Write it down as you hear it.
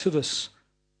Exodus,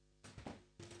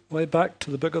 way back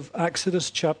to the book of Exodus,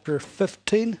 chapter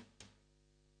 15.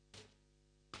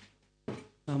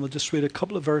 And we'll just read a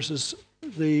couple of verses.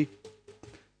 The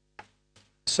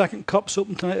second cup's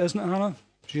open tonight, isn't it, Hannah?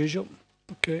 As usual.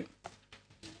 Okay.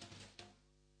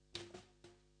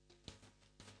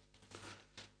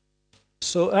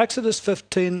 So Exodus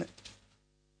 15,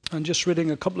 and just reading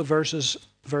a couple of verses,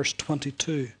 verse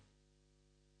 22.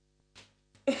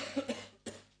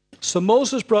 So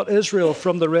Moses brought Israel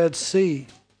from the Red Sea.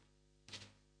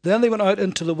 Then they went out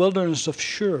into the wilderness of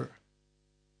Shur.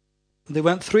 They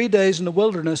went 3 days in the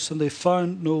wilderness, and they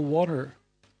found no water.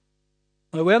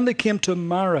 Now when they came to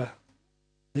Marah,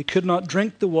 they could not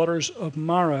drink the waters of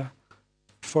Marah,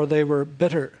 for they were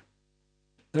bitter.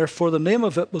 Therefore the name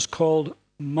of it was called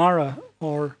Marah,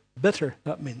 or bitter,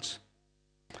 that means.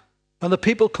 And the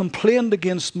people complained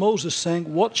against Moses,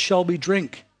 saying, "What shall we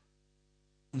drink?"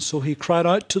 And so he cried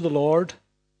out to the Lord,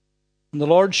 and the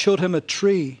Lord showed him a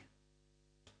tree.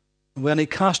 And when he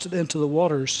cast it into the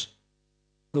waters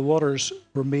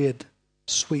were made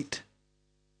sweet.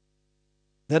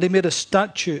 Then he made a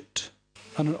statute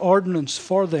and an ordinance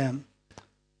for them,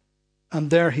 and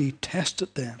there he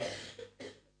tested them.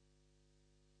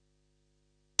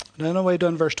 And then away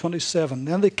down verse 27.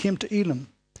 Then they came to Elim,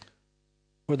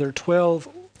 where there were 12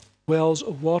 wells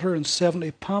of water and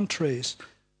 70 palm trees.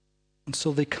 And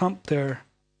so they camped there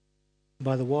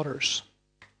by the waters.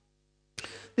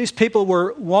 These people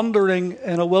were wandering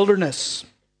in a wilderness,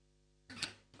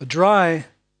 a dry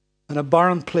and a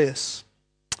barren place.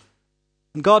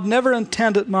 And God never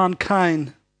intended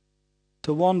mankind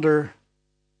to wander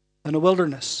in a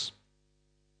wilderness.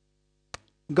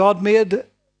 God made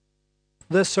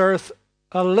this earth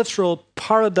a literal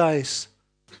paradise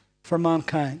for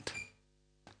mankind.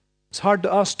 It's hard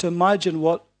to us to imagine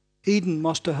what Eden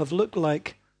must have looked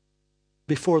like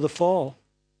before the fall.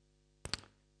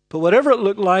 But whatever it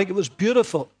looked like, it was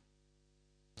beautiful,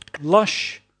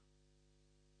 lush,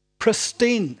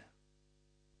 pristine,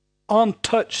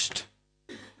 untouched.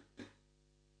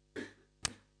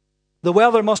 The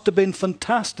weather must have been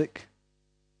fantastic.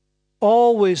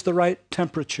 Always the right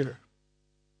temperature.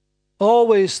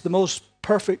 Always the most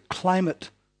perfect climate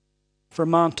for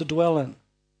man to dwell in.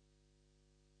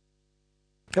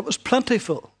 It was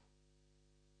plentiful.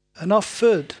 Enough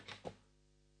food.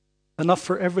 Enough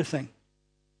for everything.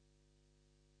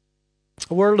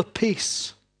 A world of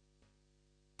peace,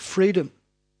 freedom,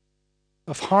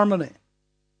 of harmony,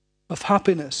 of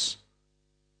happiness,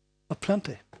 of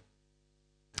plenty.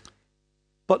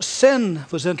 But sin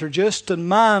was introduced, and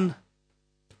man,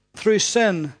 through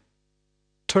sin,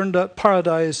 turned that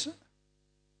paradise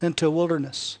into a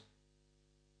wilderness.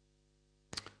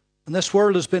 And this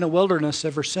world has been a wilderness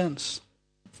ever since.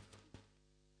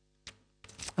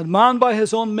 And man, by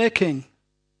his own making,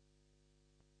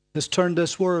 has turned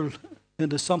this world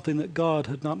into something that God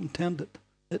had not intended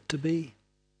it to be.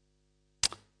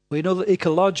 We know that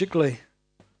ecologically,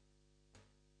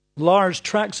 large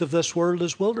tracts of this world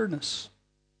is wilderness.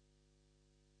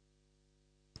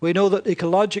 We know that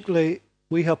ecologically,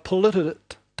 we have polluted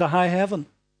it to high heaven.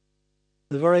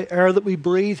 The very air that we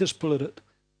breathe is polluted.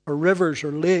 Or rivers,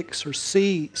 or lakes, or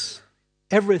seas.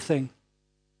 Everything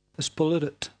is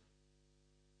polluted.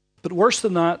 But worse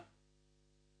than that,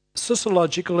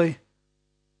 sociologically,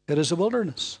 it is a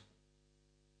wilderness.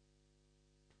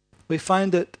 We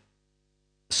find that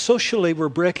socially we're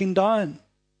breaking down.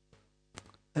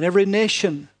 In every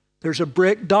nation, there's a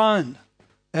breakdown,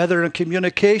 either in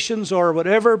communications or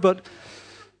whatever, but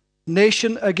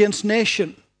nation against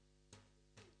nation,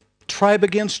 tribe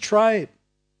against tribe.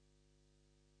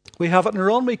 We have it in our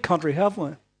own wee country, haven't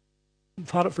we? We've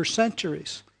had it for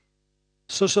centuries.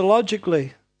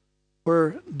 Sociologically,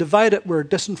 we're divided, we're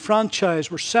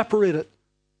disenfranchised, we're separated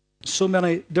in so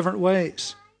many different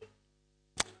ways.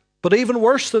 But even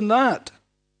worse than that,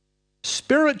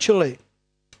 spiritually,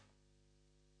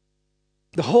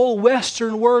 the whole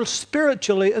Western world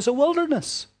spiritually is a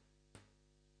wilderness.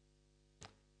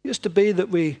 It used to be that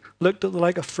we looked at the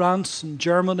like of France and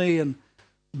Germany and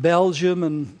Belgium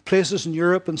and places in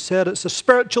Europe and said it's a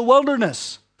spiritual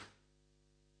wilderness.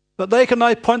 But they can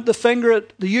now point the finger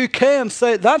at the UK and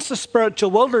say that's a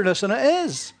spiritual wilderness, and it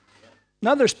is.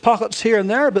 Now there's pockets here and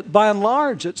there, but by and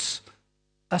large it's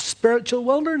a spiritual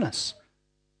wilderness.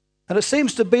 And it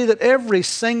seems to be that every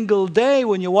single day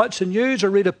when you watch the news or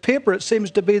read a paper, it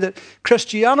seems to be that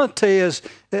Christianity is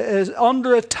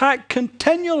under attack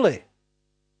continually.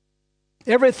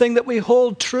 Everything that we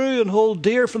hold true and hold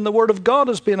dear from the Word of God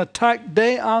is being attacked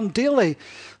day and daily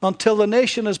until the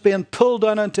nation is being pulled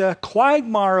down into a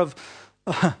quagmire of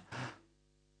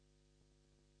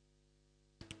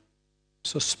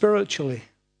So spiritually,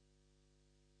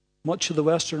 much of the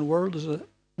Western world is a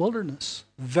wilderness.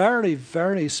 Very,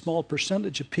 very small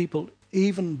percentage of people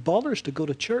even bothers to go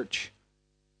to church,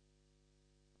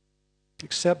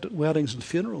 except at weddings and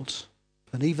funerals.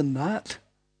 And even that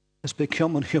is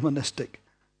becoming humanistic.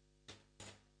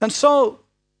 And so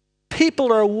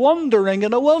people are wandering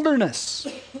in a wilderness,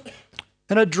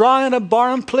 in a dry and a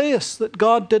barren place that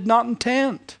God did not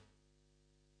intend.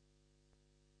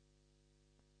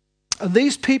 And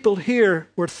these people here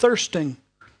were thirsting,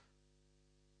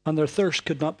 and their thirst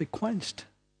could not be quenched,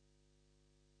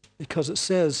 because it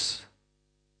says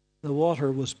the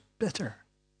water was bitter.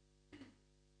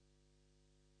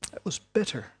 It was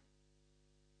bitter.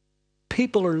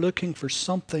 People are looking for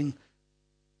something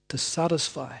to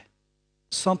satisfy,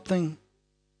 something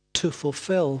to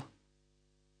fulfill,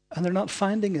 and they're not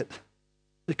finding it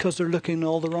because they're looking in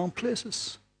all the wrong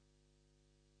places.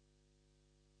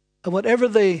 And whatever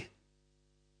they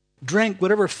drink,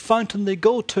 whatever fountain they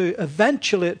go to,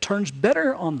 eventually it turns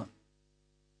bitter on them.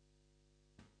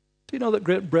 Do you know that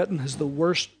Great Britain has the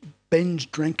worst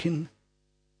binge drinking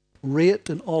rate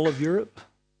in all of Europe?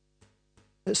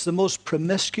 It's the most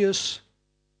promiscuous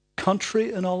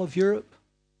country in all of Europe.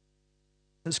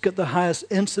 It's got the highest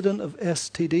incident of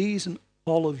STDs in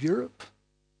all of Europe.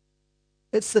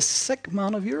 It's the sick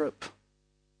man of Europe.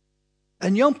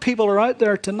 And young people are out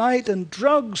there tonight, and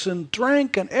drugs and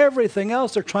drink and everything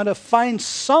else. They're trying to find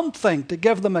something to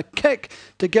give them a kick,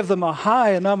 to give them a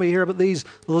high. And now we hear about these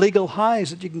legal highs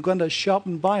that you can go into a shop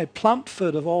and buy, plant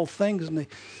food of all things, and they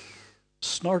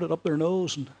snort it up their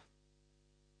nose and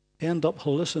end up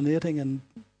hallucinating. And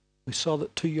we saw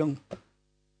that 2 young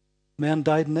men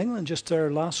died in England just there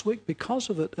last week because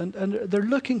of it. And they're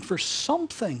looking for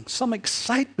something, some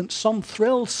excitement, some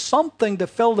thrill, something to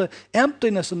fill the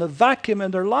emptiness and the vacuum in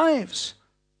their lives.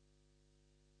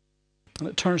 And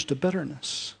it turns to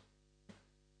bitterness.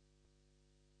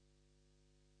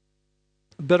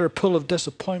 A bitter pull of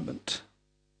disappointment.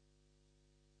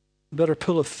 A bitter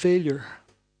pull of failure.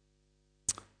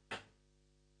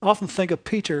 I often think of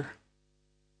Peter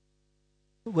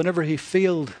whenever he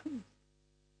failed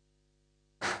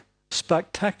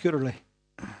spectacularly,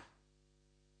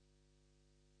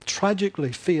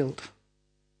 tragically failed.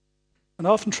 And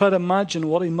I often try to imagine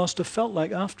what he must have felt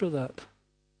like after that.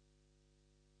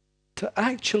 To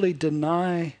actually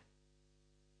deny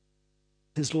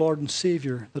his Lord and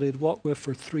Savior that he'd walked with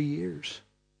for 3 years.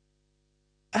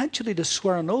 Actually to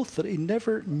swear an oath that he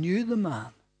never knew the man.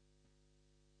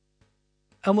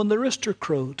 And when the rooster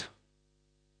crowed,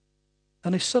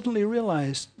 and he suddenly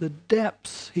realized the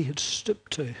depths he had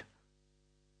stooped to,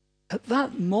 at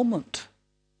that moment,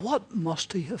 what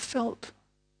must he have felt?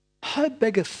 How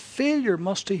big a failure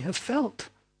must he have felt?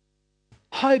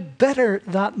 How bitter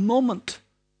that moment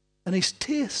and his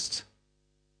taste.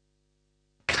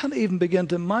 Can't even begin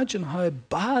to imagine how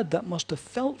bad that must have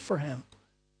felt for him.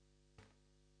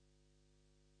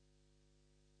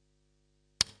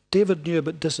 David knew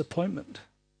about disappointment.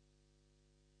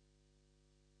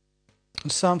 In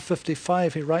Psalm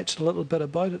 55, he writes a little bit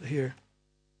about it here.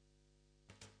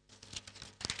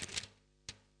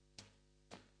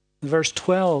 In verse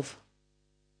 12,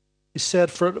 he said,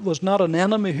 "For it was not an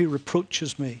enemy who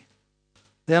reproaches me,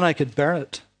 then I could bear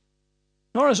it.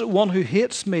 Nor is it one who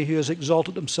hates me who has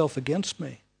exalted himself against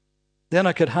me. Then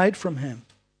I could hide from him.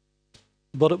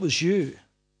 But it was you,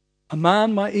 a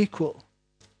man my equal,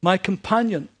 my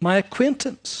companion, my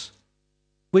acquaintance.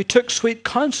 We took sweet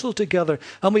counsel together,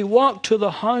 and we walked to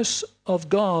the house of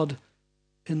God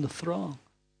in the throng."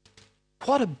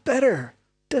 What a bitter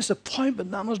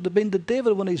disappointment that must have been to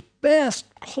David when his best,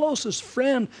 closest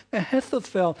friend,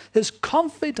 Ahithophel, his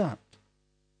confidant,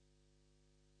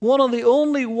 one of the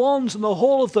only ones in the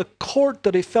whole of the court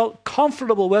that he felt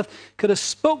comfortable with, could have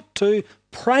spoke to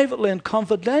privately and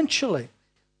confidentially,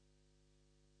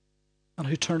 and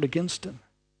who turned against him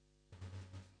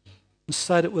and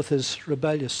sided with his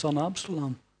rebellious son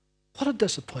Absalom. What a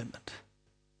disappointment.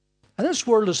 And this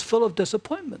world is full of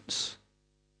disappointments.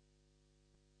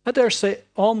 I dare say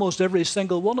almost every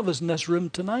single one of us in this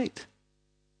room tonight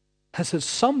has had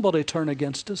somebody turn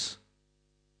against us.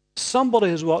 Somebody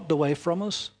has walked away from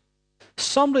us.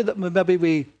 Somebody that maybe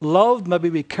we loved, maybe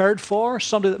we cared for.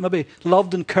 Somebody that maybe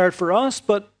loved and cared for us,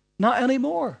 but not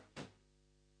anymore.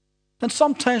 And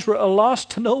sometimes we're at a loss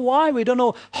to know why. We don't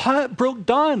know how it broke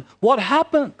down, what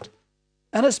happened.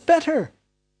 And it's bitter.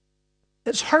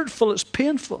 It's hurtful, it's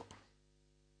painful.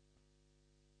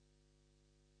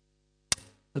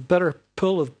 The bitter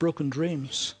pull of broken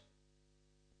dreams.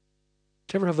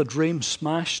 Do you ever have a dream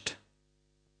smashed?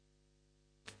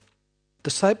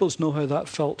 Disciples know how that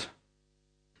felt.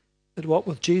 They'd walked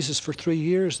with Jesus for 3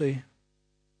 years. They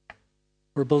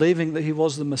were believing that he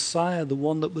was the Messiah, the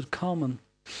one that would come and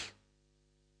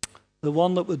the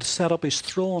one that would set up his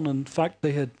throne. In fact,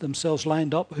 they had themselves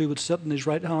lined up who would sit in his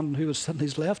right hand and who would sit in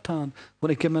his left hand when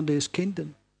he came into his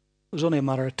kingdom. It was only a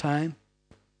matter of time.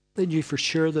 They knew for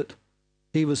sure that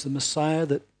he was the Messiah,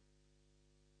 that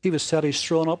he would set his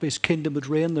throne up, his kingdom would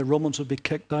reign, the Romans would be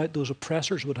kicked out, those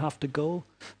oppressors would have to go.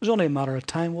 It was only a matter of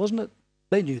time, wasn't it?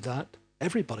 They knew that.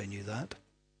 Everybody knew that.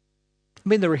 I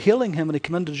mean, they were healing him when he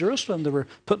came into Jerusalem. They were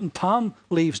putting palm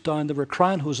leaves down. They were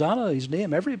crying, Hosanna, his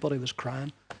name. Everybody was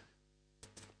crying.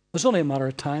 It was only a matter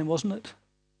of time, wasn't it?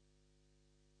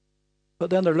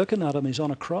 But then they're looking at him. He's on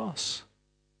a cross.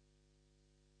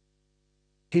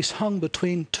 He's hung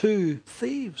between two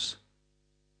thieves.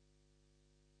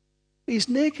 He's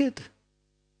naked.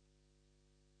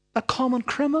 A common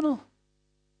criminal.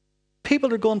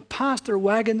 People are going past, they're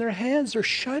wagging their heads, they're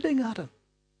shouting at him,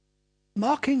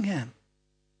 mocking him.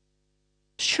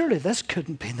 Surely this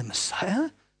couldn't be the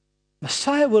Messiah.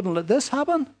 Messiah wouldn't let this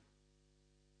happen.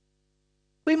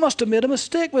 We must have made a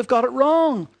mistake. We've got it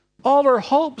wrong. All our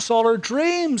hopes, all our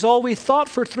dreams, all we thought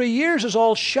for 3 years is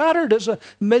all shattered. It's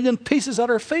 1,000,000 pieces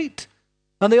at our feet.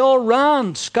 And they all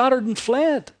ran, scattered and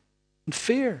fled in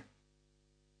fear.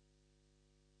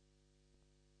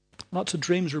 Lots of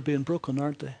dreams are being broken,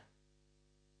 aren't they?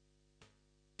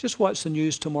 Just watch the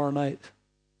news tomorrow night.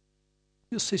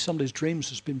 You'll see somebody's dreams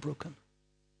has been broken.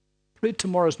 Read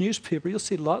tomorrow's newspaper, you'll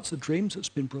see lots of dreams that's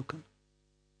been broken.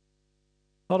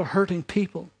 A lot of hurting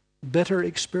people, bitter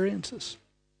experiences.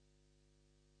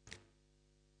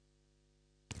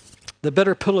 The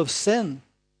bitter pull of sin.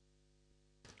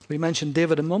 We mentioned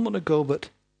David a moment ago, but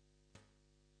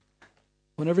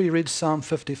whenever you read Psalm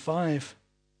 55,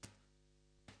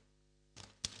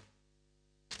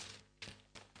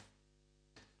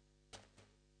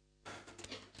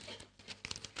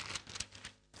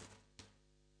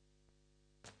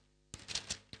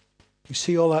 you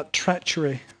see all that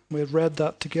treachery. We had read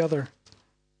that together.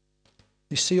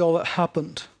 You see all that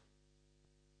happened.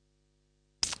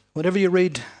 Whenever you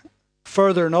read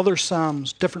further in other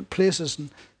Psalms, different places, and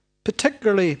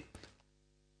particularly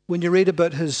when you read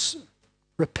about his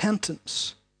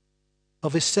repentance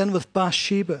of his sin with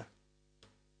Bathsheba,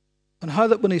 and how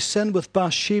that when he sinned with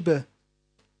Bathsheba,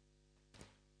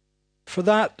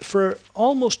 for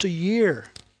almost a year,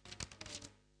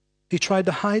 he tried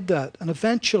to hide that, and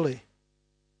eventually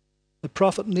the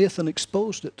prophet Nathan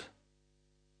exposed it.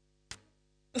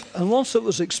 And once it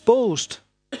was exposed,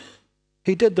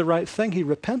 he did the right thing. He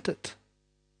repented.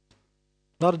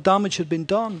 A lot of damage had been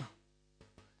done.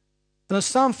 And in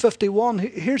Psalm 51,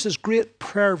 here's his great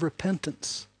prayer of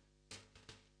repentance.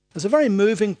 It's a very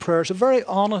moving prayer. It's a very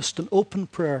honest and open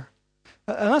prayer.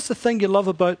 And that's the thing you love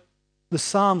about the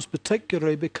Psalms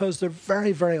particularly, because they're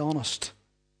very, very honest.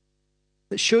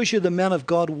 It shows you the men of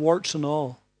God, warts and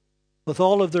all, with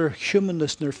all of their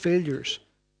humanness and their failures.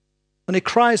 And he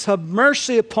cries, "Have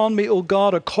mercy upon me, O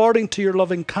God, according to your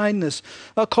loving kindness,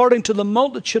 according to the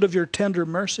multitude of your tender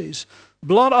mercies.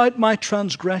 Blot out my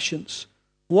transgressions.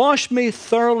 Wash me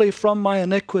thoroughly from my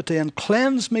iniquity and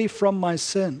cleanse me from my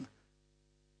sin.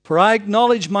 For I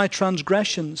acknowledge my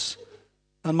transgressions,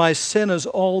 and my sin is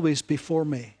always before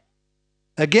me.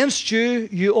 Against you,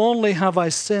 you only have I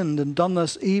sinned and done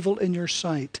this evil in your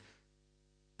sight,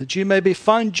 that you may be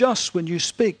found just when you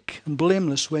speak and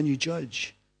blameless when you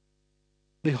judge.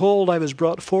 Behold, I was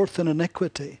brought forth in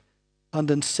iniquity, and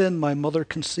in sin my mother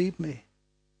conceived me.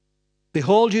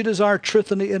 Behold, you desire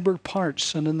truth in the inward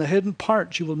parts, and in the hidden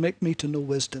parts you will make me to know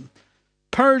wisdom.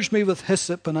 Purge me with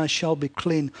hyssop, and I shall be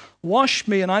clean. Wash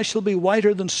me, and I shall be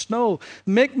whiter than snow.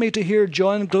 Make me to hear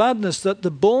joy and gladness, that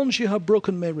the bones you have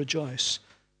broken may rejoice.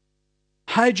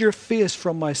 Hide your face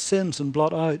from my sins and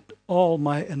blot out all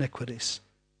my iniquities.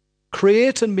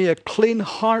 Create in me a clean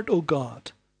heart, O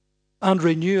God, and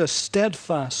renew a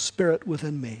steadfast spirit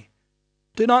within me.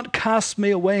 Do not cast me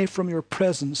away from your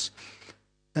presence,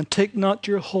 and take not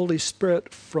your Holy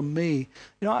Spirit from me."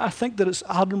 You know, I think that it's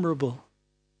admirable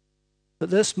that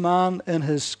this man, in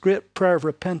his great prayer of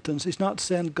repentance, he's not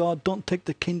saying, "God, don't take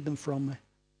the kingdom from me.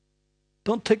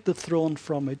 Don't take the throne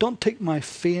from me. Don't take my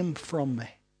fame from me.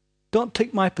 Don't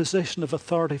take my position of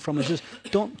authority from me. Just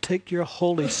don't take your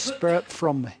Holy Spirit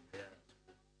from me.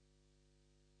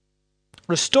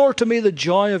 Restore to me the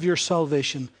joy of your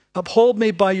salvation. Uphold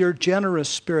me by your generous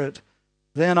spirit.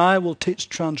 Then I will teach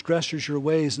transgressors your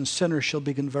ways, and sinners shall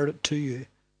be converted to you."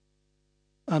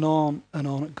 And on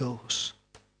it goes.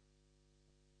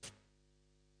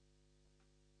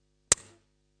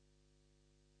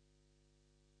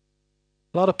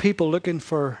 A lot of people looking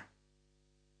for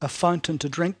a fountain to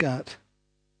drink at.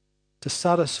 to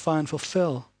satisfy and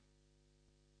fulfill,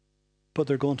 but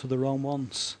they're going to the wrong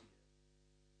ones.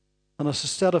 And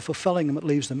instead of fulfilling them, it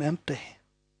leaves them empty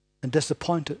and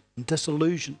disappointed and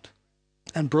disillusioned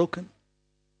and broken.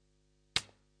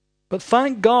 But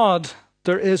thank God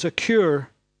there is a cure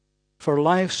for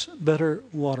life's bitter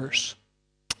waters.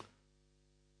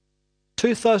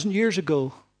 2,000 years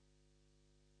ago,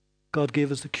 God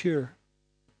gave us the cure.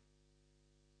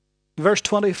 Verse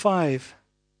 25,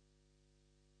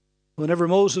 whenever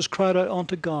Moses cried out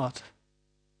unto God,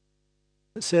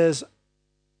 it says,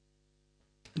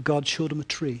 God showed him a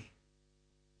tree.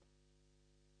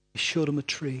 He showed him a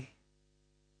tree.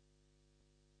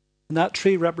 And that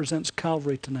tree represents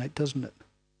Calvary tonight, doesn't it?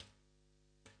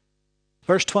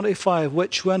 Verse 25,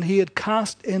 which when he had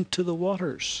cast into the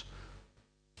waters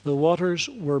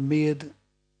were made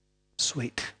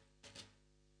sweet.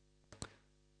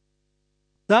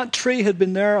 That tree had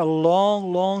been there a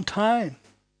long, long time.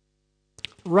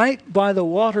 Right by the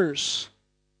waters.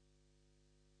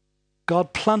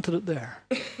 God planted it there.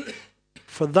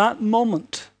 For that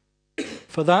moment,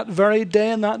 for that very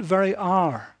day and that very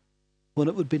hour, when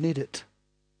it would be needed.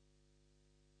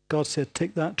 God said,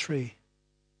 take that tree,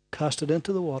 cast it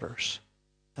into the waters.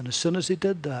 And as soon as he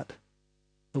did that,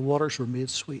 the waters were made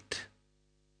sweet.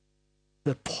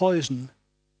 The poison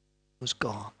was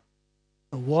gone.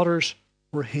 The waters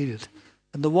were healed.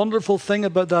 And the wonderful thing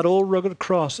about that old rugged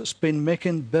cross, it's been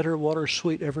making bitter water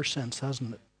sweet ever since,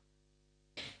 hasn't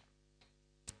it?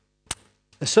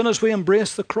 As soon as we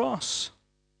embrace the cross,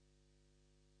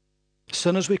 as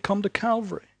soon as we come to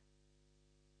Calvary,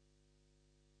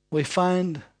 we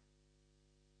find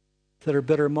that our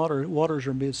bitter waters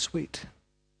are made sweet.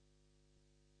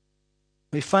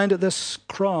 We find that this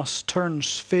cross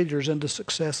turns failures into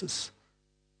successes,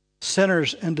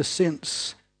 sinners into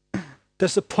saints,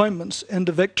 disappointments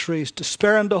into victories,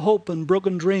 despair into hope, and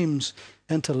broken dreams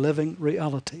into living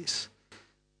realities,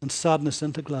 and sadness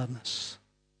into gladness.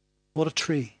 What a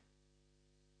tree.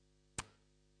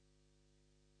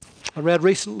 I read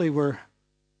recently where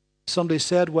somebody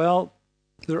said, well,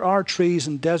 there are trees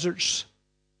in deserts,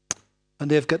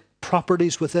 and they've got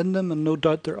properties within them, and no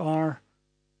doubt there are.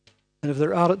 And if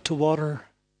they're added to water,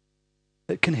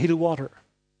 it can heal water.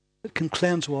 It can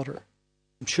cleanse water.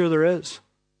 I'm sure there is.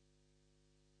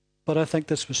 But I think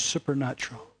this was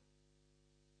supernatural.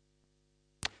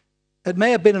 It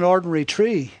may have been an ordinary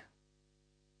tree,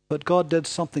 but God did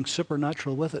something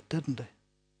supernatural with it, didn't he?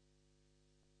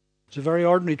 It's a very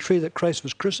ordinary tree that Christ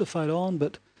was crucified on,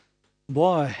 but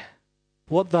boy,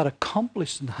 what that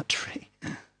accomplished in that tree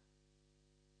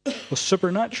was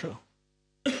supernatural.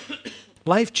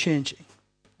 Life-changing.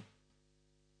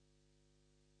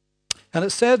 And it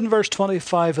said in verse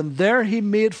 25, and there he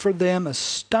made for them a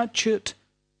statute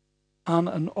and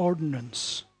an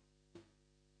ordinance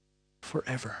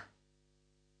forever.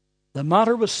 The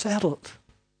matter was settled.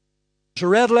 It was a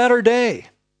red-letter day.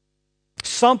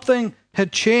 Something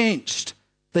had changed.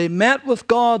 They met with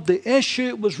God. The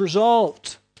issue was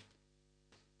resolved.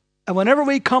 And whenever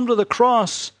we come to the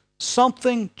cross,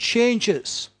 something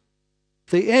changes.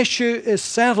 The issue is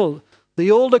settled.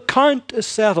 The old account is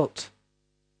settled.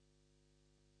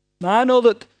 Now, I know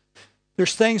that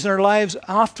there's things in our lives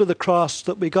after the cross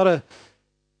that we got to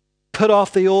put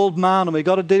off the old man and we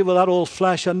got to deal with that old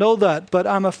flesh. I know that. But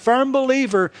I'm a firm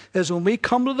believer is when we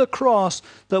come to the cross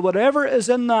that whatever is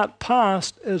in that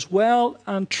past is well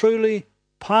and truly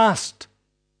past.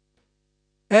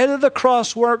 Either the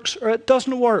cross works or it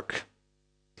doesn't work.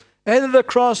 Either the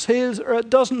cross heals or it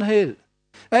doesn't heal.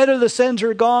 Either the sins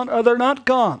are gone or they're not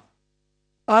gone.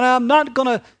 And I'm not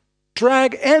going to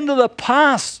drag into the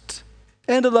past,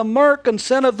 into the murk and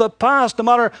sin of the past, no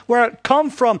matter where it come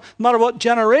from, no matter what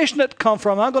generation it come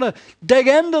from. I'm going to dig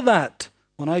into that.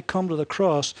 When I come to the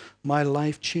cross, my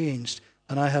life changed.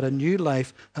 And I had a new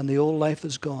life, and the old life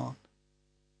is gone.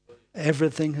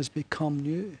 Everything has become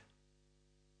new.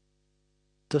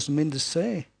 Doesn't mean to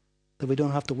say that we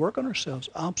don't have to work on ourselves.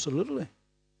 Absolutely.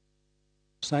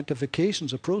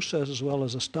 Sanctification's a process as well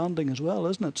as a standing as well,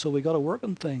 isn't it? So we got to work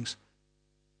on things.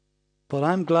 But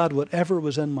I'm glad whatever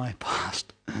was in my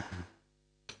past,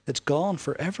 it's gone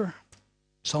forever.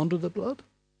 It's under the blood.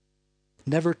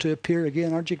 Never to appear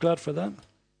again. Aren't you glad for that?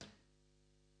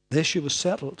 The issue was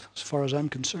settled as far as I'm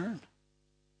concerned.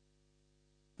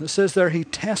 It says there he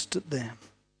tested them.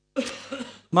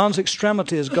 Man's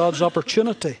extremity is God's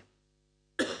opportunity.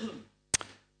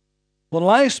 When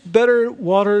life's bitter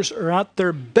waters are at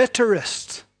their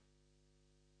bitterest,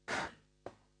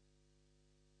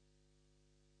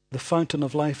 the fountain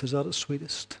of life is at its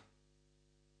sweetest.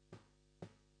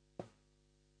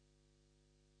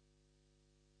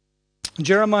 In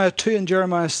Jeremiah 2 and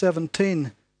Jeremiah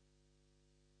 17,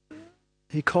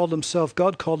 God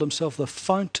called himself the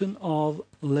fountain of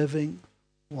living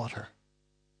water.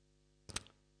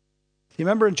 You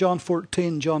remember in John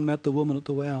 14, John met the woman at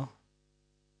the well.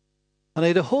 And he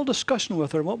had a whole discussion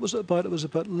with her. What was it about? It was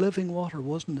about living water,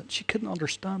 wasn't it? She couldn't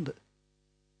understand it.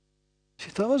 She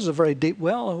thought, this is a very deep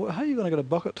well. How are you going to get a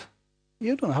bucket?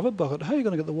 You don't have a bucket. How are you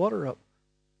going to get the water up?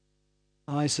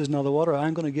 He says, no, the water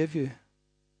I'm going to give you,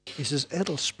 he says,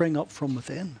 it'll spring up from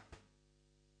within.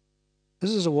 This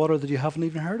is a water that you haven't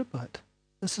even heard about.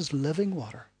 This is living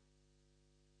water.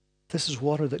 This is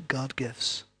water that God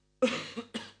gives. And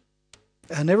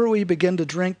whenever we begin to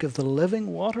drink of the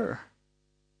living water,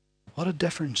 what a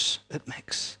difference it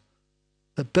makes.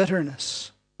 The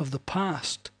bitterness of the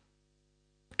past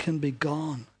can be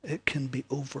gone. It can be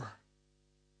over.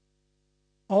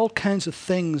 All kinds of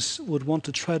things would want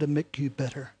to try to make you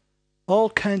bitter. All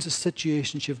kinds of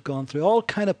situations you've gone through. All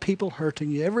kind of people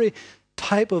hurting you. Every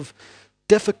type of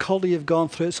difficulty you've gone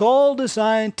through. It's all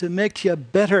designed to make you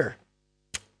bitter.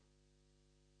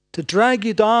 To drag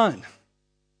you down.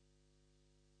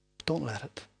 Don't let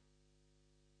it.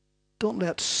 Don't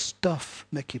let stuff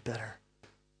make you bitter.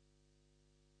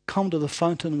 Come to the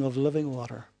fountain of living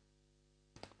water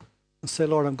and say,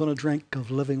 Lord, I'm going to drink of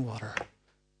living water.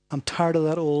 I'm tired of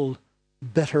that old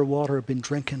bitter water I've been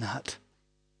drinking at.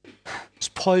 It's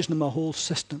poisoning my whole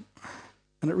system.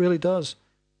 And it really does.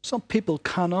 Some people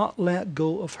cannot let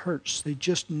go of hurts. They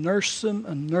just nurse them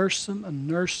and nurse them and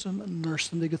nurse them and nurse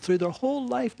them. They go through their whole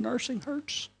life nursing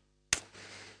hurts.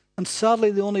 And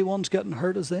sadly, the only ones getting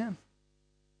hurt is them.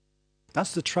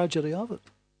 That's the tragedy of it.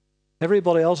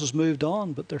 Everybody else has moved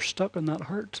on, but they're stuck in that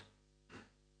hurt.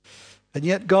 And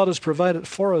yet God has provided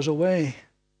for us a way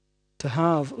to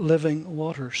have living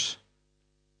waters.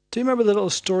 Do you remember the little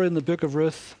story in the book of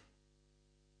Ruth?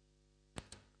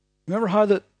 Remember how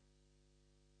that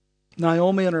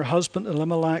Naomi and her husband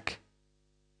Elimelech,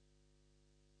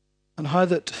 and how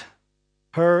that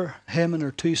him and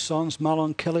her two sons, Mahlon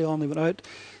and Chilion, they went out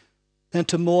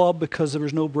into Moab because there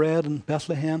was no bread in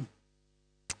Bethlehem.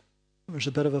 There was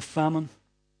a bit of a famine.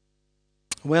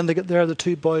 When they get there, the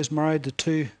two boys married the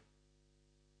two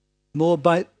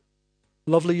Moabite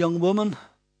lovely young woman,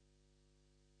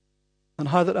 and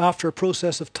how that after a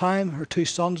process of time, her two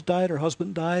sons died, her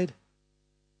husband died,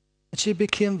 and she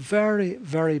became very,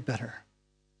 very bitter.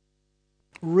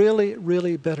 Really,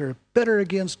 really bitter. Bitter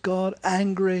against God,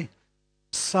 angry,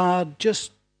 sad,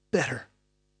 just bitter.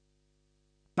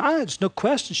 Now, there's no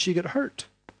question she got hurt.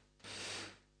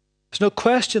 There's no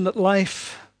question that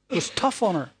life was tough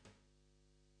on her.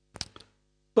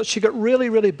 But she got really,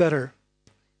 really bitter.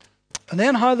 And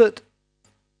then how that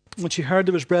when she heard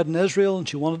there was bread in Israel and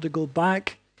she wanted to go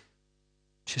back,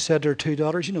 she said to her two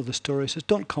daughters, you know the story, she says,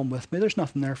 don't come with me. There's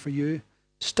nothing there for you.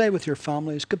 Stay with your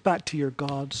families. Get back to your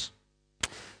gods.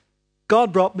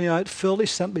 God brought me out full. He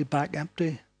sent me back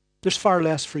empty. There's far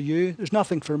less for you. There's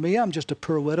nothing for me. I'm just a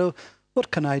poor widow.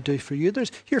 What can I do for you?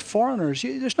 You're foreigners.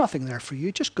 There's nothing there for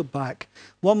you. Just go back.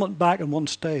 One went back and one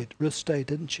stayed. Ruth stayed,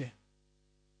 didn't she?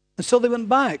 And so they went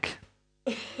back.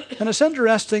 And it's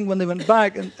interesting when they went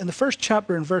back, in the first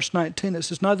chapter in verse 19, it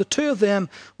says, now the two of them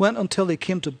went until they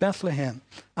came to Bethlehem.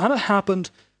 And it happened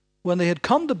when they had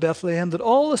come to Bethlehem that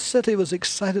all the city was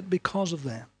excited because of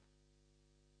them.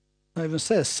 Now, even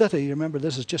say a city, you remember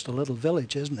this is just a little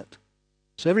village, isn't it?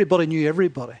 So everybody knew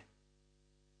everybody.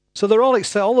 So they're all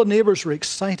excited. All the neighbors were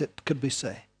excited, could we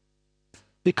say,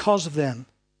 because of them.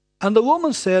 And the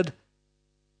woman said,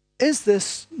 is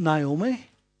this Naomi?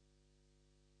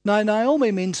 Now,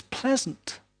 Naomi means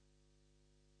pleasant.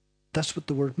 That's what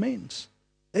the word means.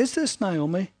 Is this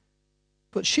Naomi?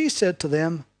 But she said to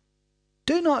them,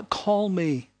 do not call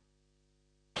me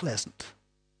pleasant.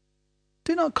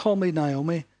 Do not call me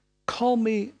Naomi. Call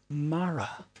me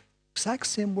Mara. Exact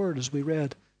same word as we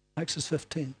read Exodus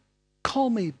 15. Call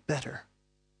me bitter.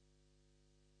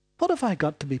 What have I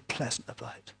got to be pleasant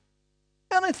about?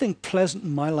 Anything pleasant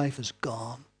in my life is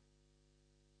gone.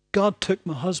 God took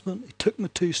my husband, he took my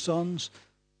two sons,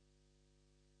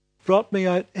 brought me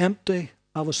out empty.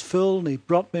 I was full and he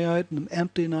brought me out and I'm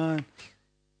empty now.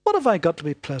 What have I got to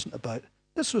be pleasant about?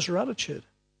 This was her attitude.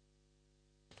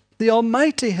 The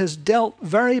Almighty has dealt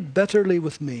very bitterly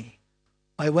with me.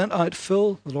 I went out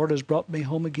full, the Lord has brought me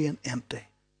home again empty.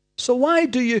 So why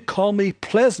do you call me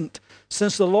pleasant,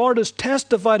 since the Lord has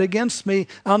testified against me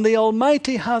and the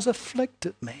Almighty has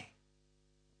afflicted me?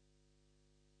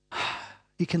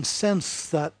 You can sense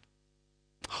that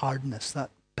hardness, that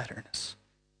bitterness.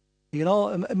 You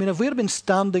know, I mean, if we had been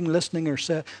standing listening or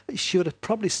said, she would have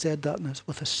probably said that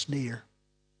with a sneer.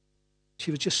 She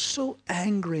was just so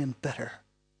angry and bitter.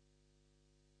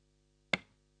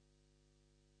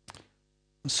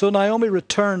 And so Naomi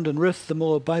returned, and Ruth the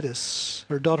Moabitess,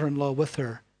 her daughter-in-law, with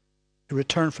her, who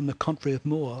returned from the country of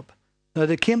Moab. Now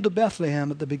they came to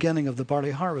Bethlehem at the beginning of the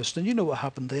barley harvest, and you know what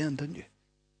happened then, didn't you?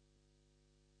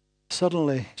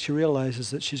 Suddenly she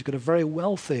realizes that she's got a very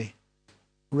wealthy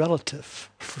relative,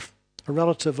 a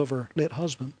relative of her late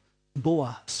husband,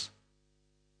 Boaz.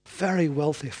 Very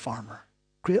wealthy farmer,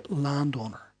 great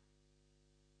landowner.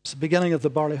 It's the beginning of the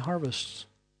barley harvest.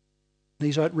 And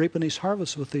he's out reaping his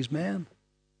harvest with these men.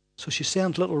 So she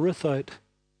sends little Ruth out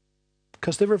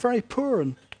because they were very poor,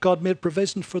 and God made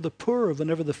provision for the poor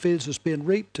whenever the fields was being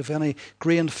reaped. If any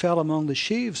grain fell among the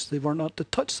sheaves, they were not to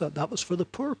touch that. That was for the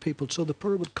poor people. So the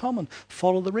poor would come and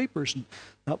follow the reapers, and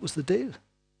that was the deal.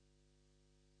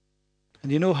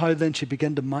 And you know how then she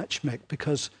began to matchmake,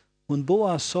 because when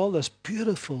Boaz saw this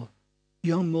beautiful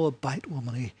young Moabite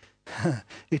woman,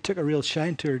 he took a real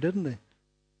shine to her, didn't he?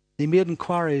 He made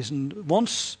inquiries, and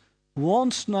once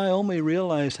Naomi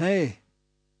realized, hey,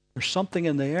 there's something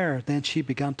in the air, then she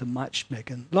began to matchmake.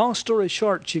 And long story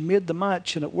short, she made the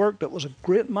match, and it worked. It was a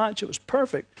great match. It was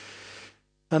perfect.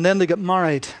 And then they got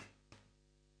married.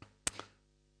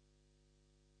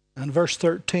 And verse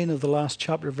 13 of the last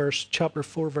chapter, chapter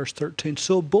 4, verse 13.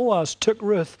 So Boaz took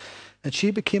Ruth, and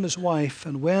she became his wife.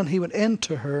 And when he went in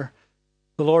to her,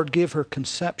 the Lord gave her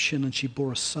conception, and she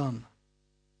bore a son.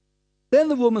 Then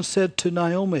the woman said to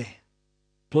Naomi,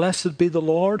 Blessed be the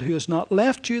Lord, who has not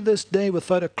left you this day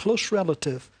without a close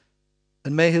relative,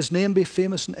 and may his name be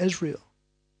famous in Israel.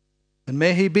 And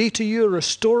may he be to you a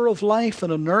restorer of life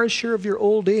and a nourisher of your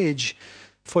old age,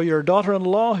 for your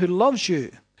daughter-in-law who loves you,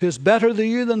 who is better to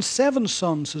you than 7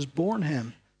 sons, has borne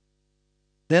him.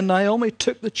 Then Naomi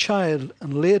took the child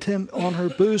and laid him on her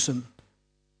bosom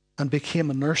and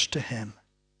became a nurse to him.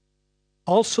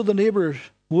 Also the neighbor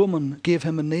woman gave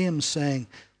him a name, saying,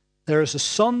 There is a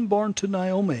son born to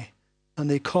Naomi, and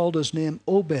they called his name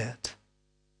Obed.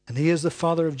 And he is the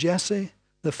father of Jesse,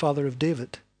 the father of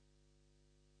David.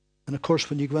 And of course,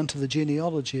 when you go into the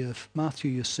genealogy of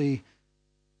Matthew, you see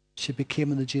she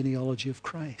became in the genealogy of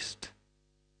Christ.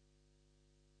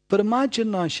 But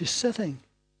imagine now she's sitting,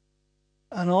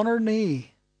 and on her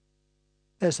knee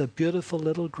is a beautiful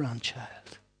little grandchild.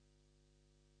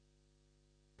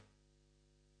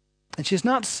 And she's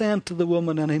not saying to the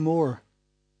woman anymore,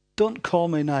 Don't call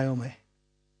me Naomi,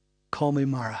 call me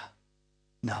Mara.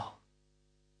 No,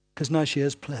 because now she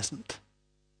is pleasant.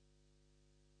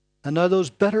 And now those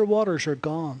bitter waters are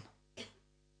gone.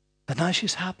 But now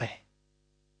she's happy.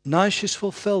 Now she's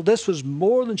fulfilled. This was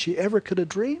more than she ever could have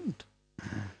dreamed.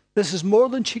 This is more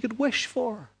than she could wish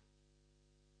for.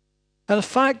 And in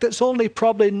fact, it's only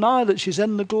probably now that she's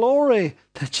in the glory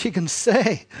that she can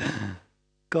say,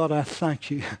 God, I thank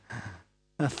you.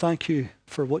 I thank you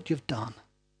for what you've done.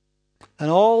 And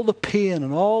all the pain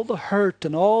and all the hurt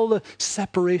and all the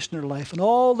separation in her life and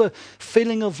all the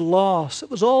feeling of loss, it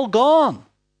was all gone.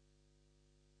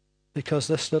 Because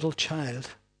this little child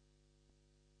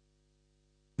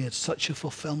made such a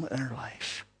fulfillment in her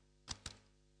life.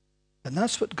 And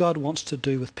that's what God wants to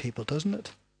do with people, doesn't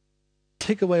it?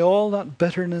 Take away all that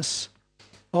bitterness,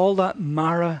 all that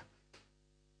Mara,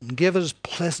 and give us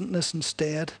pleasantness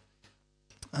instead,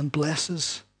 and bless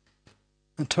us,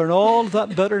 and turn all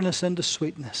that bitterness into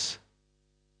sweetness.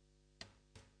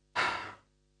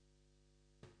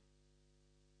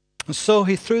 And so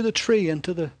he threw the tree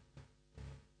into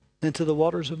the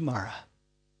waters of Mara,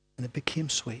 and it became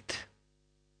sweet.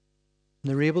 And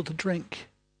they were able to drink,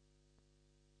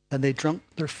 and they drank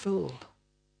their fill.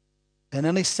 And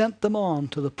then he sent them on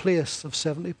to the place of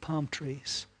 70 palm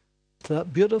trees, to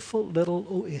that beautiful little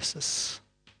oasis.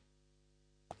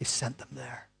 He sent them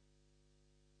there.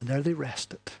 And there they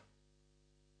rested.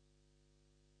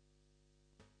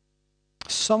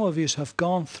 Some of you have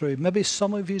gone through, maybe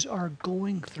some of you are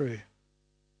going through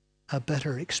a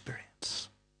bitter experience.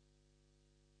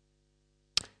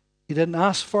 You didn't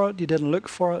ask for it, you didn't look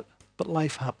for it, but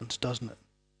life happens, doesn't it?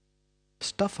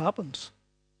 Stuff happens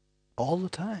all the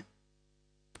time.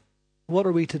 What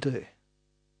are we to do?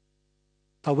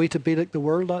 Are we to be like the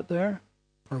world out there?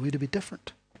 Or are we to be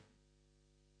different?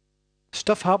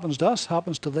 Stuff happens to us,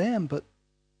 happens to them, but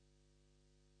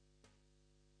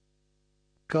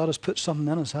God has put something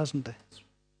in us, hasn't he?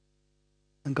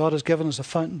 And God has given us a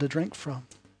fountain to drink from.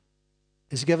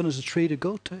 He's given us a tree to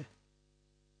go to.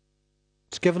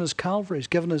 He's given us Calvary. He's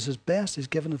given us his best. He's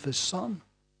given us his Son.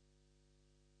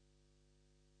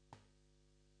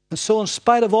 And so in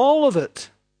spite of all of it,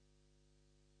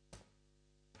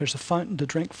 there's a fountain to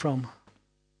drink from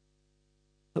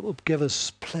that will give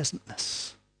us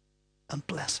pleasantness and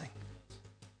blessing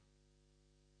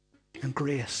and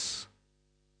grace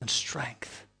and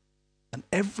strength and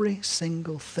every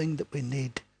single thing that we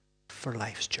need for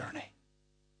life's journey.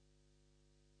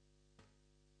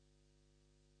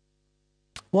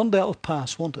 One day it'll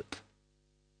pass, won't it?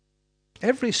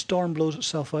 Every storm blows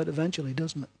itself out eventually,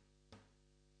 doesn't it?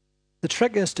 The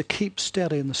trick is to keep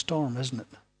steady in the storm, isn't it?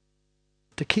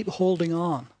 To keep holding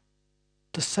on.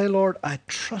 To say, Lord, I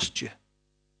trust you.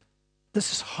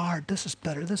 This is hard, this is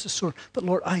better, this is sore. But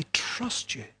Lord, I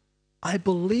trust you. I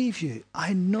believe you.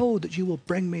 I know that you will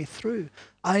bring me through.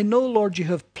 I know, Lord, you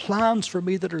have plans for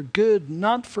me that are good,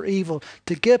 not for evil,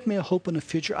 to give me a hope in the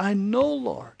future. I know,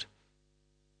 Lord.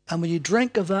 And when you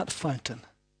drink of that fountain,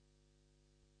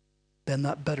 then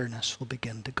that bitterness will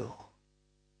begin to go.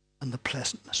 And the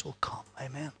pleasantness will come.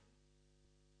 Amen.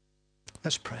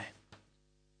 Let's pray.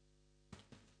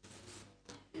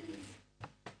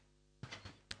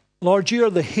 Lord, you are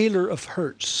the healer of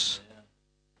hurts.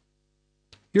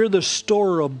 You're the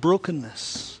restorer of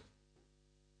brokenness.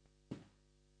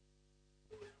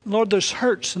 Lord, there's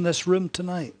hurts in this room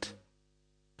tonight.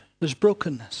 There's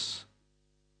brokenness.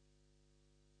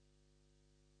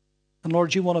 And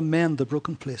Lord, you want to mend the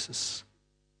broken places.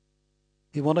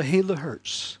 You want to heal the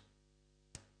hurts.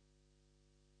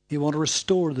 You want to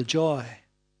restore the joy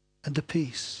and the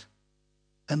peace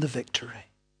and the victory.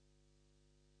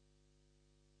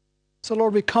 So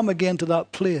Lord, we come again to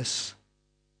that place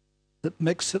that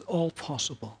makes it all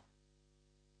possible.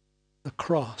 The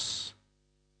cross.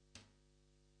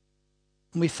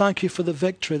 And we thank you for the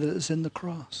victory that is in the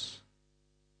cross.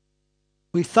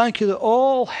 We thank you that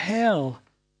all hell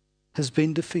has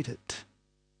been defeated.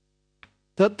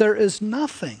 That there is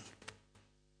nothing,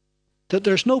 that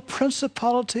there's no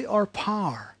principality or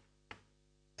power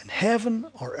in heaven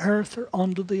or earth or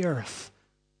under the earth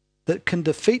that can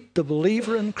defeat the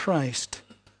believer in Christ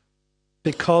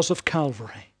because of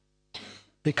Calvary,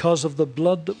 because of the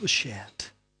blood that was shed.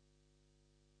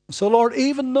 So Lord,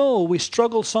 even though we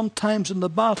struggle sometimes in the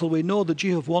battle, we know that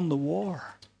you have won the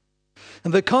war.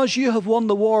 And because you have won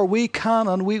the war, we can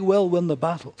and we will win the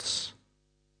battles.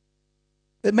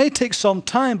 It may take some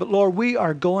time, but Lord, we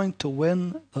are going to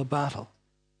win the battle.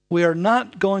 We are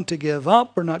not going to give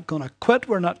up. We're not going to quit.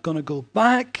 We're not going to go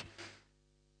back.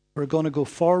 We're going to go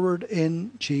forward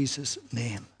in Jesus'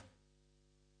 name.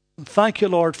 And thank you,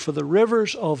 Lord, for the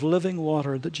rivers of living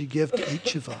water that you give to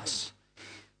each of us.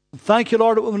 And thank you,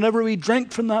 Lord, that whenever we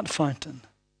drink from that fountain,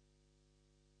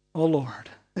 oh Lord,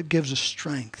 it gives us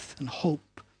strength and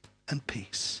hope and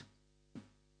peace.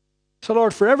 So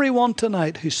Lord, for everyone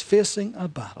tonight who's facing a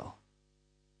battle,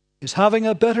 who's having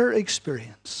a bitter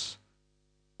experience,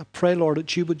 I pray, Lord,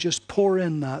 that you would just pour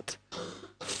in that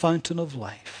fountain of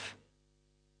life.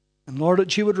 And Lord,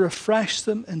 that you would refresh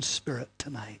them in spirit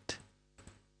tonight.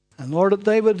 And Lord, that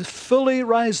they would fully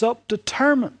rise up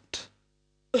determined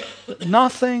that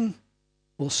nothing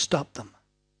will stop them.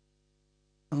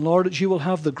 And Lord, that you will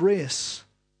have the grace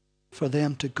for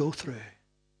them to go through,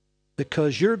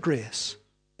 because your grace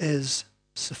is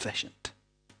sufficient.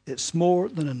 It's more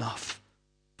than enough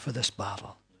for this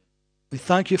battle. We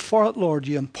thank you for it, Lord.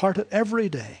 You impart it every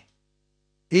day,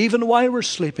 even while we're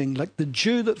sleeping, like the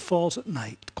dew that falls at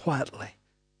night quietly.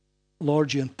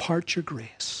 Lord, you impart your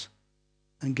grace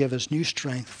and give us new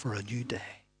strength for a new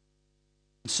day.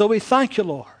 And so we thank you,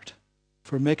 Lord,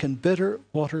 for making bitter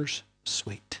waters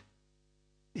sweet.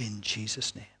 In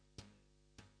Jesus' name.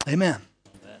 Amen.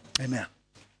 Amen. Amen.